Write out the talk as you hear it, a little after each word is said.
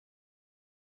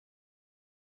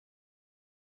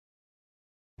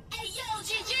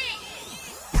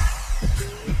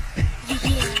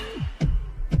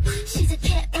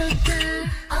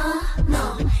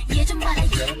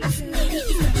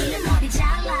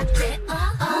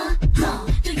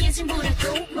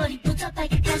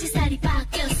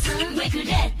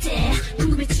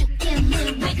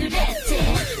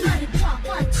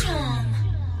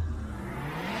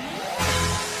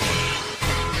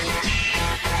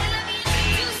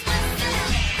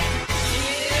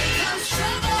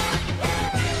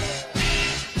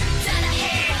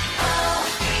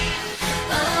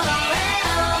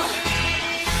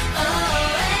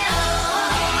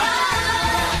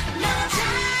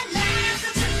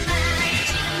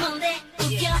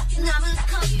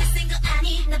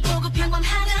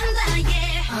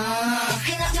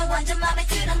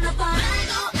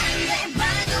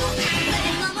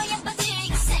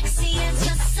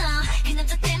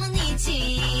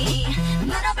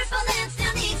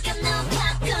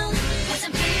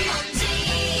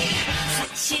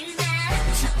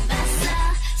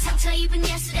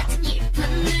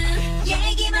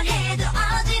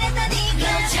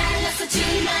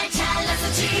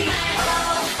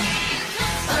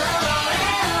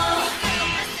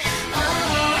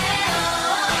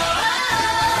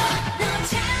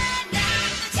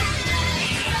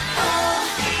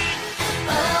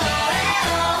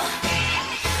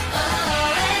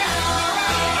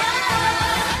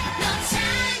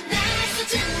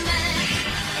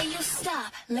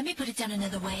down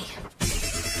another way.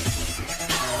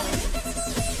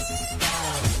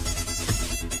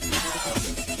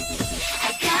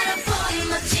 I gotta boy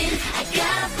멋진, I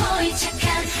gotta boy 착한,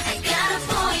 I gotta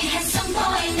boy handsome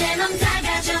boy 내 맘 다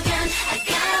가져간. I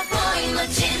gotta boy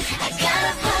멋진, I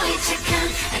gotta boy 착한,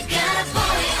 I gotta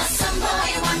boy awesome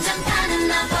boy 완전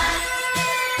반했나 봐.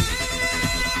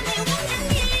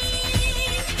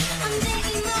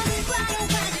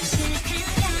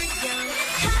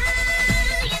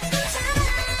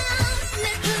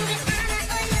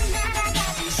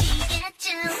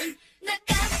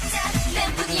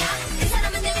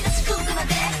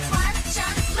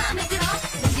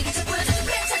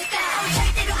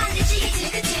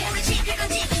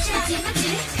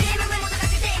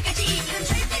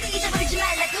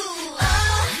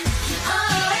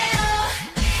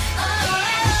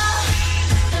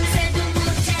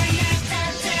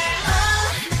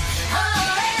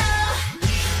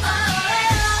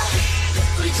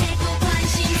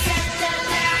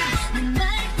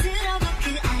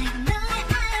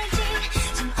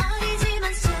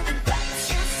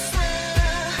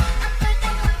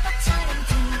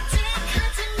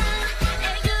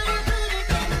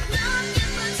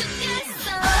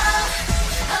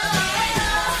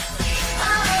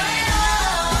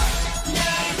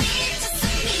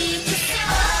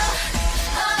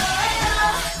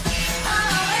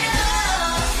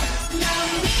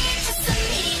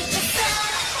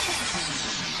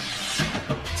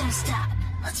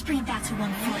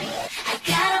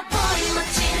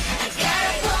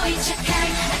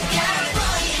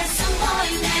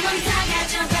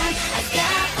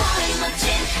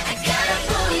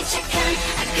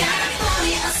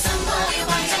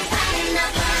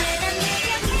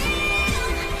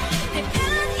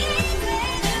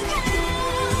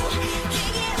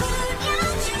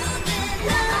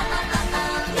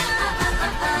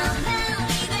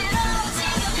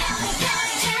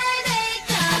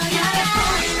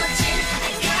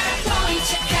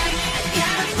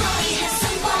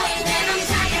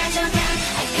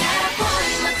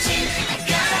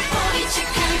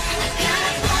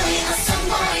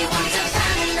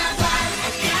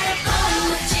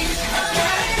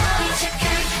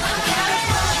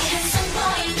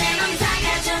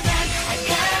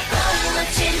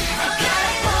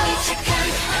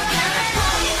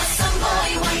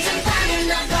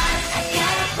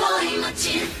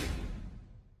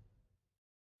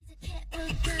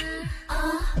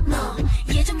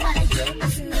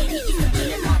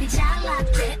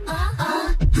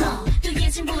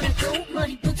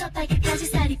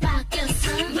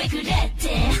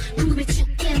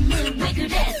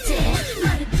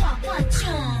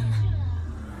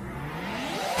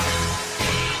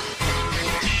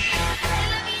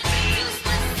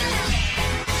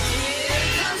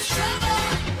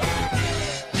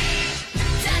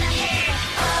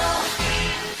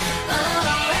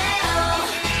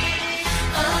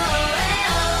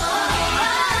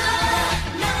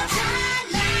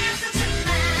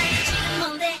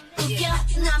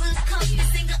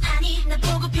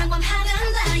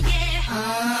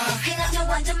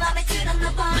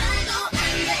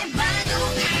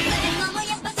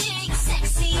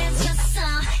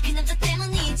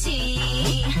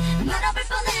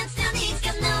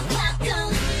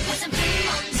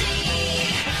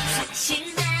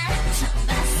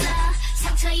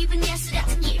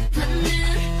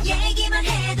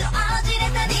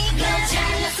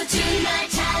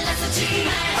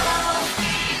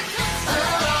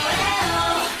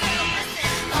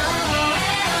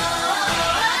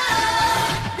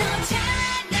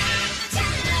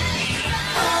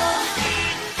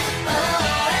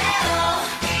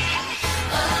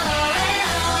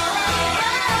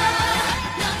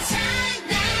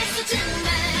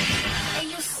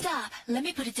 Let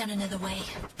me put it down another way.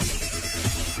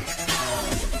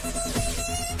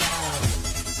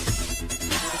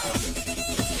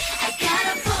 I got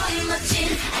a boy 멋진,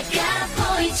 I got a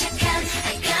boy 착한,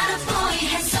 I got a boy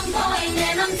handsome boy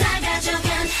내 맘 다 가져간.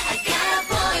 I got a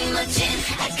boy 멋진,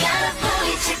 I got a boy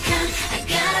착한, I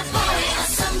got a boy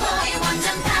awesome boy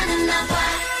완전 반했나 봐.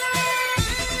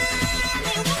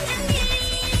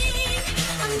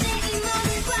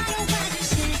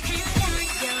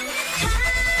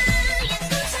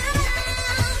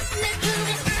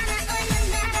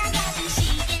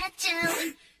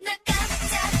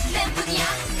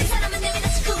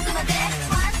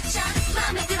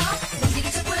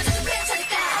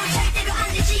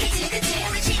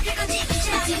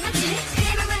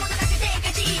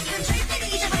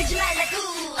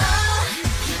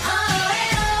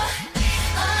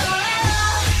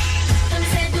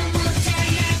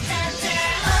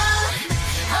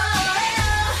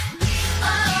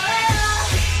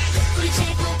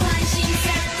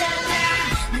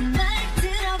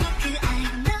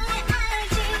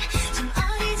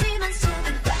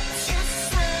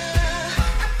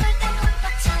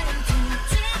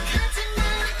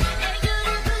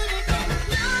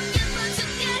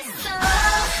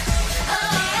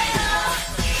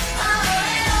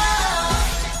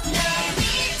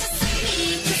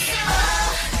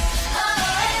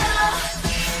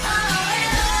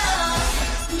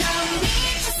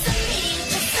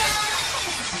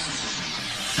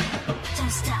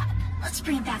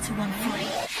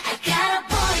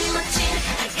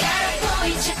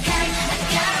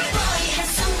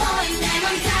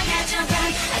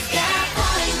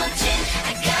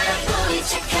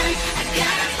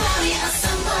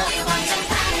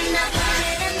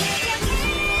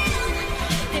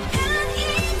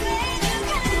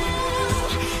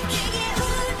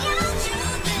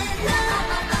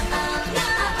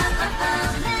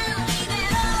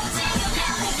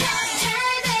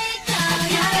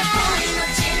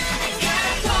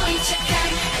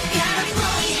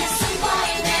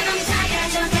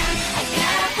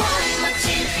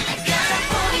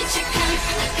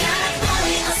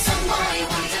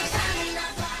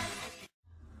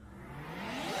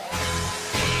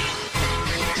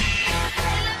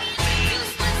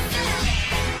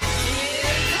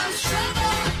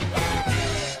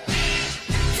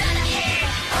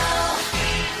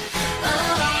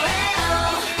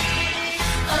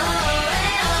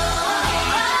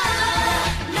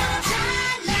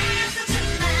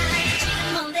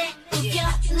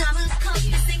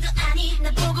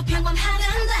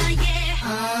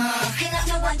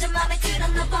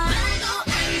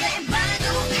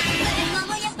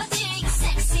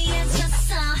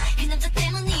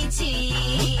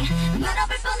 때문이지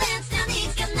물어볼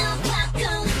뻔했으니까 너 바꾼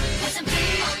어차피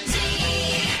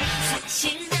뭔지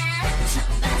사실 난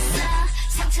처음 봤어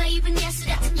상처 입은 예술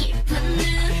같은 예쁜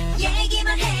눈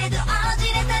얘기만 해도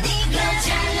어지럽다니까 너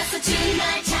잘났어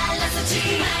정말 잘났어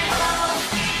정말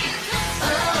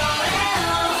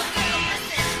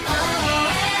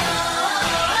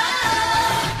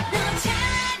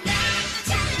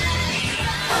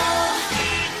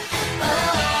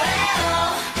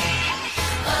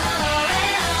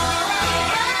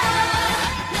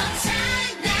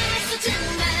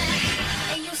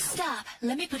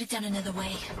Let me put it down another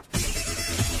way.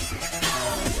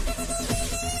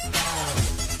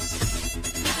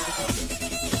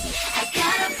 I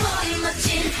gotta boy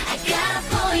멋진, I gotta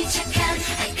boy 착한,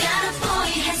 I gotta boy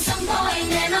handsome boy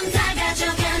내 맘 다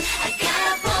가져간. I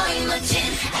gotta boy 멋진,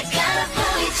 I gotta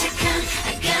boy 착한,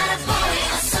 I gotta boy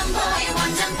awesome boy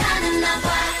완전 반은 나봐.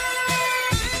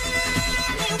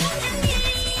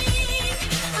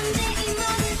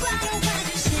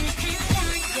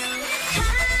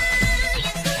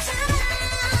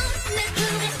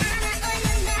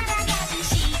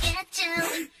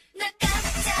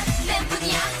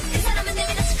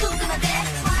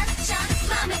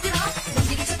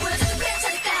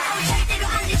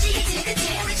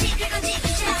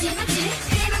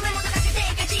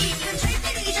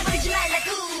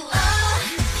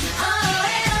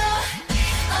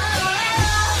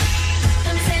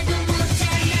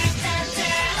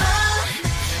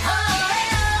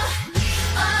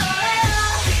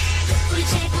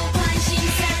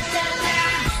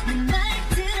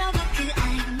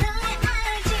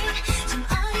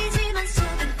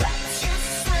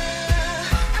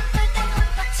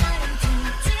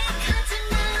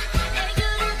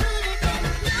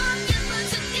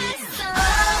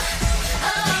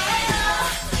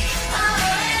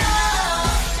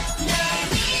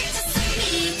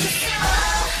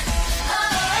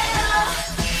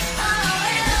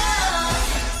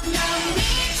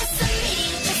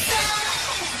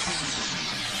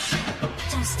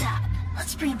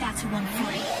 Bring it back to 140.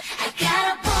 I got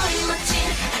a boy 멋진,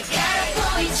 I got a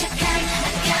boy 착한,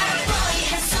 I got a boy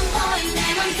handsome boy 내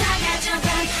맘 다 가져간.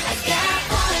 I got a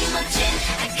boy 멋진,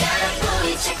 I got a boy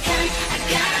착한, I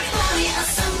got a boy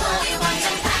awesome boy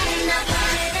완전 반했나 봐.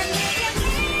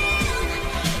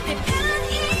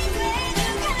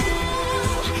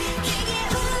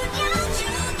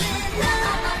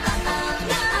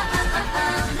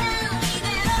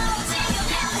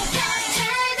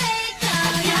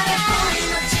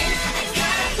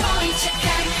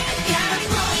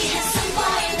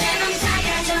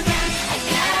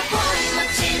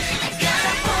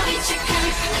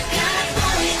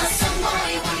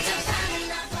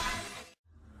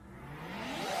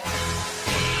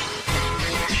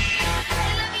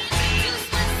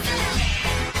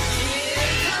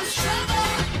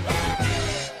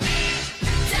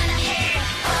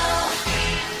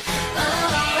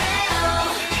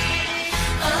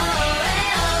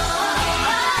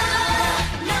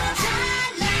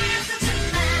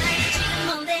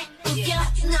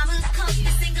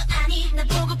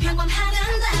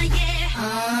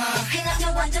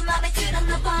 완전 맘에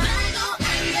들었나 봐. 말도 안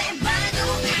돼, 말도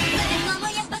안 돼. 너무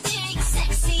예뻐지고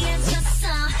섹시해졌어.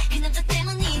 그 남자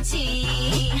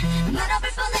때문이지. 물어볼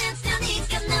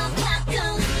뻔했으니까 너 바꾼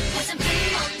어차피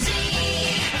뭔지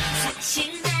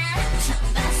사실 난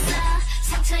처음 봤어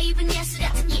상처 입은 예술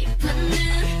같은 예쁜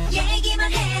눈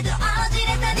얘기만 해도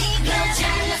어지럽다니까 너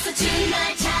잘났어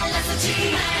정말 잘났어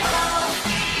정말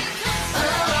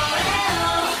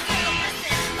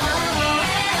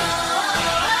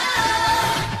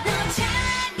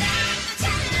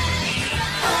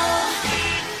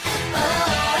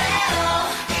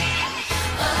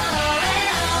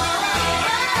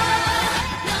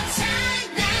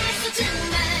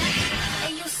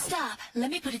Let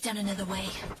me put it down another way.